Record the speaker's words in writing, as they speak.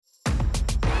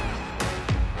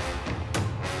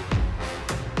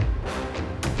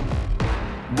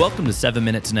Welcome to 7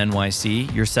 Minutes in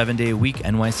NYC, your 7-day-a-week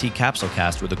NYC capsule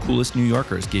cast where the coolest New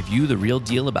Yorkers give you the real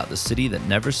deal about the city that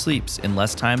never sleeps in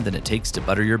less time than it takes to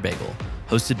butter your bagel.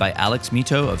 Hosted by Alex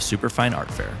Mito of Superfine Art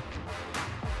Fair.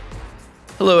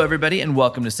 Hello, everybody, and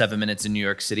welcome to 7 Minutes in New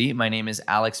York City. My name is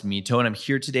Alex Mito, and I'm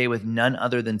here today with none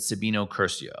other than Sabino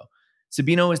Curcio.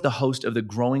 Sabino is the host of the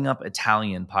Growing Up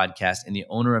Italian podcast and the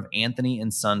owner of Anthony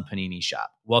 & Son Panini Shop.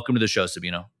 Welcome to the show,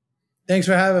 Sabino. Thanks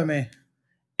for having me.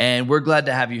 And we're glad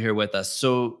to have you here with us.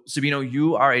 So, Sabino,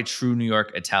 you are a true New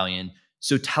York Italian.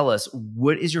 So tell us,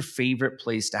 what is your favorite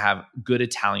place to have good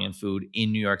Italian food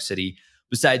in New York City,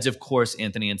 besides, of course,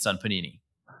 Anthony & Son Panini?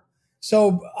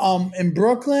 So in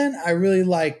Brooklyn, I really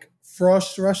like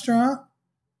Frost Restaurant.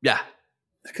 Yeah.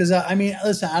 Because,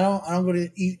 listen, I don't go to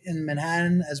eat in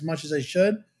Manhattan as much as I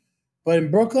should. But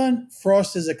in Brooklyn,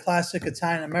 Frost is a classic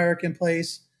Italian-American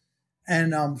place.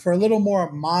 And for a little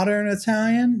more modern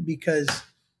Italian, because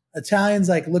Italians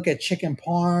look at chicken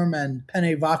parm and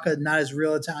penne vodka not as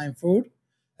real Italian food.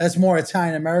 That's more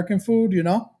Italian-American food, you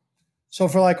know? So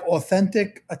for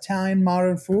authentic Italian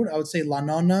modern food, I would say La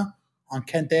Nonna on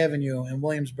Kent Avenue in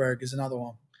Williamsburg is another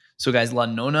one. So guys, La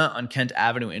Nonna on Kent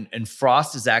Avenue and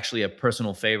Frost is actually a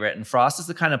personal favorite. And Frost is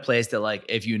the kind of place that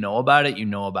if you know about it, you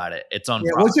know about it. It's on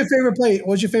Frost. What's your favorite plate?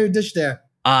 What's your favorite dish there?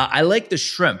 I like the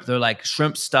shrimp. They're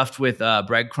shrimp stuffed with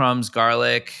breadcrumbs,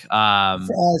 garlic.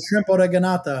 Shrimp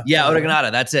oreganata. Yeah,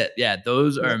 oreganata. That's it. Yeah,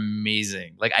 those are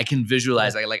amazing. I can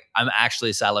visualize. I'm actually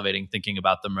salivating thinking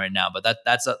about them right now. But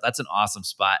that's an awesome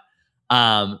spot.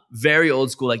 Very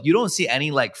old school. You don't see any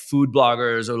food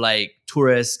bloggers or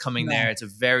tourists coming there. It's a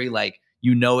very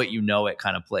you know it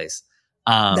kind of place.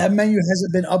 That menu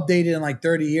hasn't been updated in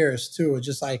 30 years too. It's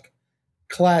just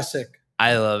classic.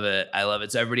 I love it.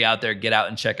 So everybody out there, get out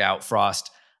and check out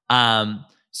Frost.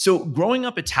 So Growing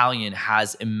Up Italian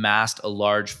has amassed a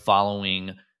large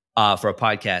following for a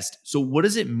podcast. So what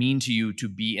does it mean to you to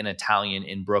be an Italian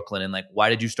in Brooklyn? And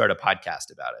why did you start a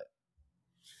podcast about it?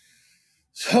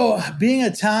 So being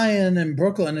Italian in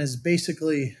Brooklyn is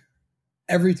basically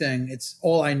everything. It's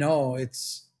all I know.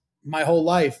 It's my whole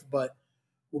life. But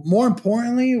more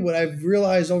importantly, what I've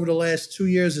realized over the last 2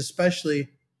 years, especially,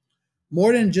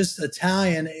 more than just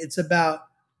Italian, it's about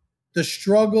the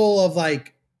struggle of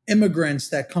immigrants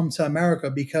that come to America.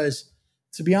 Because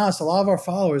to be honest, a lot of our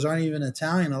followers aren't even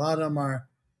Italian. A lot of them are,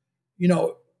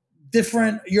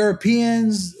 different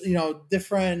Europeans,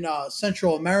 different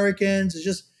Central Americans. It's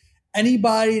just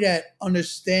anybody that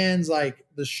understands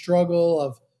the struggle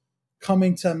of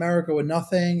coming to America with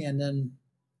nothing and then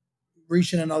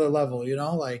reaching another level,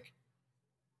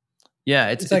 Yeah,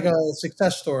 it's like a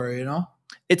success story,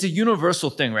 It's a universal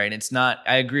thing, right? It's not,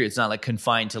 I agree, it's not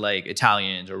confined to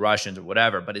Italians or Russians or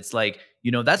whatever, but it's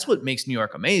that's what makes New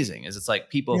York amazing is it's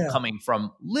people coming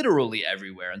from literally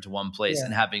everywhere into one place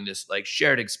and having this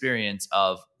shared experience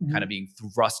of kind of being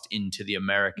thrust into the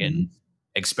American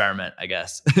experiment, I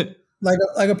guess.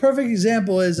 A perfect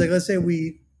example is let's say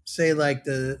we say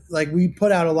we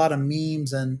put out a lot of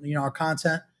memes and our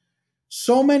content.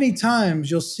 So many times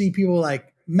you'll see people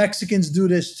Mexicans do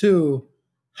this too.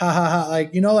 Ha ha ha.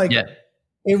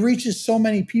 It reaches so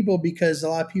many people because a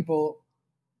lot of people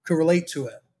could relate to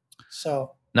it.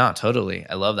 So no, totally.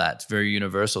 I love that. It's very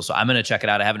universal. So I'm going to check it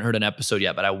out. I haven't heard an episode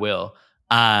yet, but I will.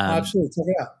 Absolutely. Check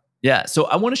it out. Yeah. So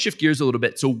I want to shift gears a little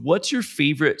bit. So what's your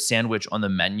favorite sandwich on the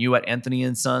menu at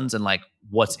Anthony & Sons and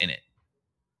what's in it?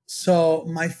 So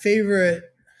my favorite,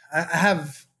 I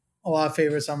have a lot of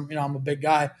favorites. I'm a big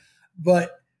guy,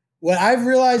 but what I've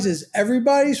realized is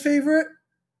everybody's favorite.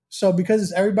 So because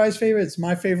it's everybody's favorite, it's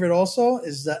my favorite also,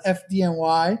 is the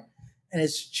FDNY, and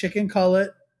it's chicken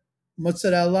cutlet,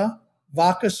 mozzarella,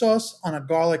 vodka sauce on a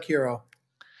garlic hero.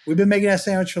 We've been making that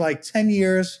sandwich for 10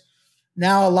 years.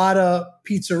 Now a lot of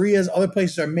pizzerias, other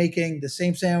places are making the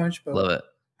same sandwich. But love it.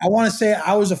 I want to say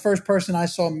I was the first person I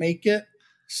saw make it.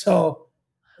 So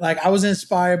I wasn't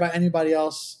inspired by anybody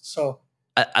else. So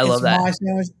I love that. It's my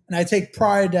sandwich, and I take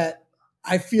pride that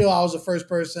I feel I was the first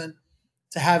person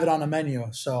to have it on the menu.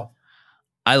 So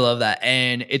I love that.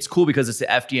 And it's cool because it's the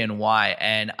FDNY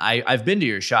and I've been to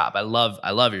your shop. I love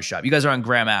your shop. You guys are on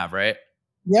Graham Ave, right?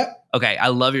 Yep. Okay. I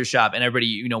love your shop. And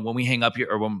everybody, when we hang up here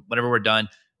or whenever we're done,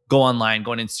 go online,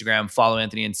 go on Instagram, follow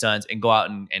Anthony & Sons and go out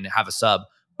and have a sub.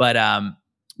 But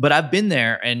I've been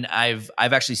there and I've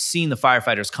actually seen the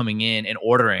firefighters coming in and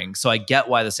ordering. So I get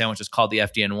why the sandwich is called the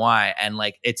FDNY. And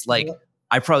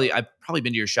I've probably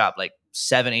been to your shop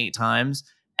 7-8 times.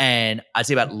 And I'd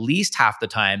say about at least half the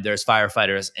time there's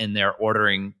firefighters and they're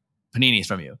ordering paninis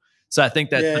from you. So I think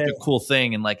that's such a cool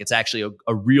thing. And it's actually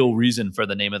a real reason for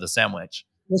the name of the sandwich.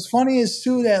 What's funny is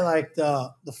too that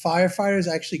the firefighters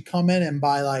actually come in and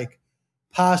buy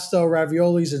pasta,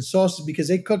 raviolis, and sauces because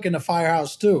they cook in the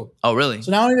firehouse too. Oh, really?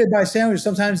 So not only do they buy sandwiches,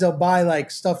 sometimes they'll buy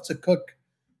like stuff to cook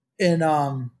in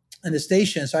the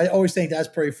station. So I always think that's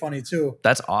pretty funny too.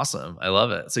 That's awesome. I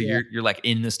love it. So Yeah. you're like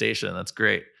in the station. That's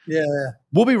great. Yeah.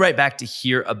 We'll be right back to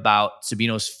hear about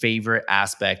Sabino's favorite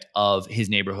aspect of his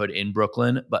neighborhood in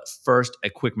Brooklyn. But first, a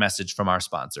quick message from our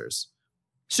sponsors.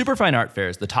 Superfine Art Fair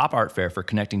is the top art fair for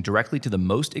connecting directly to the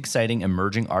most exciting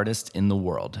emerging artists in the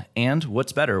world. And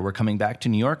what's better, we're coming back to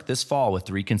New York this fall with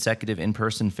 3 consecutive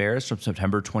in-person fairs from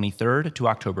September 23rd to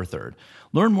October 3rd.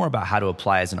 Learn more about how to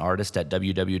apply as an artist at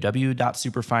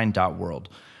www.superfine.world.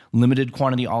 Limited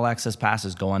quantity all-access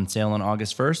passes go on sale on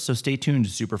August 1st, so stay tuned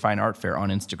to Superfine Art Fair on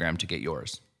Instagram to get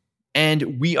yours.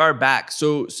 And we are back.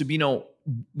 So, Sabino,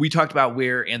 we talked about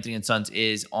where Anthony and Sons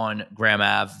is on Graham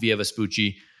Ave, Via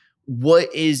Vespucci.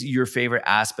 What is your favorite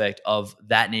aspect of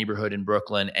that neighborhood in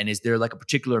Brooklyn? And is there like a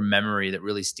particular memory that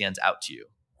really stands out to you?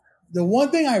 The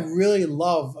one thing I really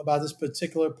love about this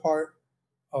particular part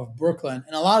of Brooklyn,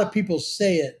 and a lot of people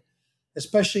say it,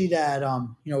 especially that,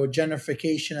 with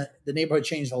gentrification, the neighborhood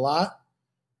changed a lot.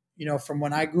 From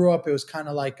when I grew up, it was kind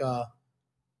of like a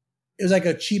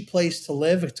cheap place to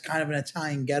live. It's kind of an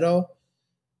Italian ghetto,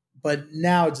 but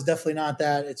now it's definitely not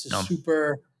that. It's a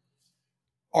super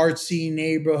artsy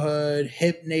neighborhood,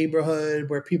 hip neighborhood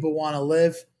where people want to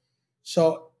live.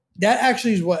 So that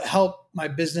actually is what helped my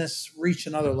business reach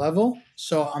another level.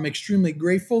 So I'm extremely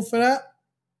grateful for that.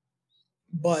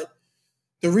 But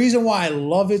the reason why I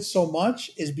love it so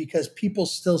much is because people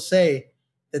still say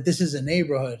that this is a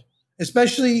neighborhood,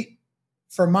 especially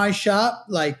for my shop.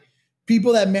 Like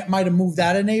people that might have moved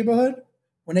out of neighborhood,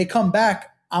 when they come back,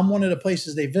 I'm one of the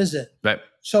places they visit. Right.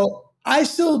 So I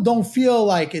still don't feel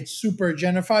like it's super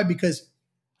gentrified because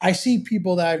I see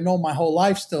people that I've known my whole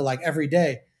life still, like every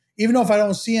day. Even though if I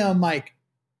don't see them like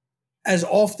as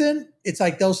often, it's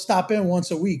like they'll stop in once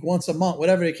a week, once a month,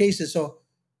 whatever the case is. So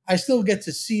I still get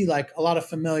to see like a lot of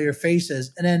familiar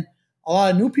faces. And then a lot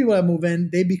of new people that move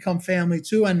in, they become family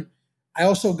too. And I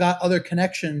also got other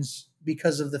connections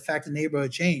because of the fact the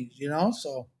neighborhood changed,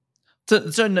 so.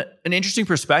 It's an interesting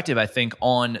perspective, I think,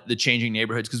 on the changing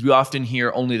neighborhoods, because we often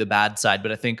hear only the bad side.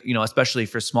 But I think, especially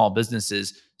for small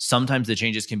businesses, sometimes the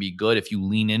changes can be good if you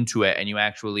lean into it and you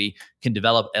actually can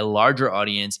develop a larger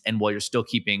audience. And while you're still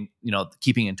keeping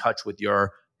in touch with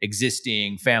your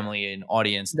existing family and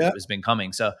audience that has been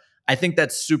coming. So I think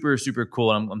that's super, super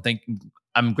cool. And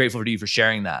I'm grateful to you for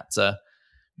sharing that. So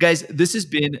guys, this has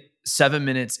been 7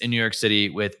 Minutes in New York City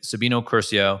with Sabino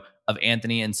Curcio of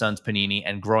Anthony and Sons Panini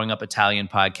and Growing Up Italian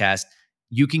podcast.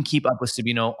 You can keep up with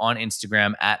Sabino on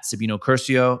Instagram at Sabino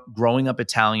Curcio, Growing Up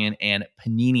Italian, and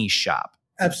Panini Shop.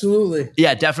 Absolutely.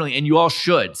 Yeah, definitely. And you all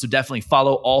should. So definitely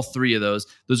follow all 3 of those.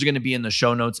 Those are going to be in the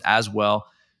show notes as well.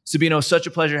 Sabino, such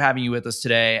a pleasure having you with us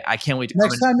today. I can't wait to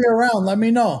next time you're around, let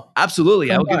me know.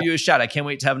 Absolutely. I'll give you a shout. I can't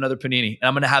wait to have another panini. And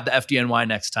I'm going to have the FDNY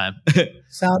next time.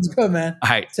 Sounds good, man. All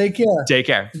right. Take care. Take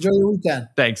care. Enjoy your weekend.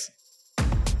 Thanks.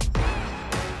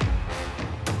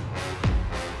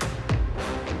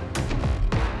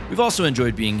 We've also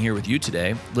enjoyed being here with you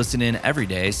today. Listen in every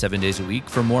day, 7 days a week,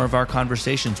 for more of our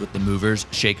conversations with the movers,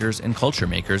 shakers, and culture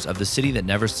makers of the city that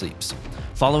never sleeps.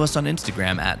 Follow us on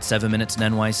Instagram at 7 Minutes in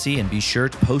NYC and be sure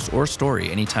to post or story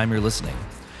anytime you're listening.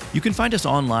 You can find us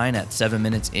online at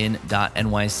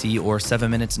 7minutesin.nyc or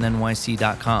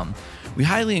 7minutesinnyc.com. We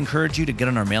highly encourage you to get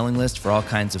on our mailing list for all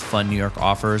kinds of fun New York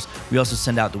offers. We also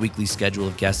send out the weekly schedule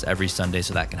of guests every Sunday,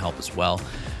 so that can help as well.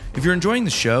 If you're enjoying the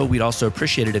show, we'd also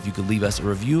appreciate it if you could leave us a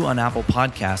review on Apple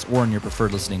Podcasts or on your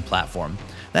preferred listening platform.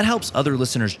 That helps other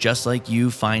listeners just like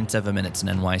you find 7 Minutes in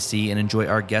NYC and enjoy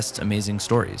our guests' amazing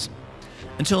stories.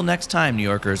 Until next time, New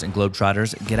Yorkers and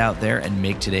Globetrotters, get out there and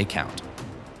make today count.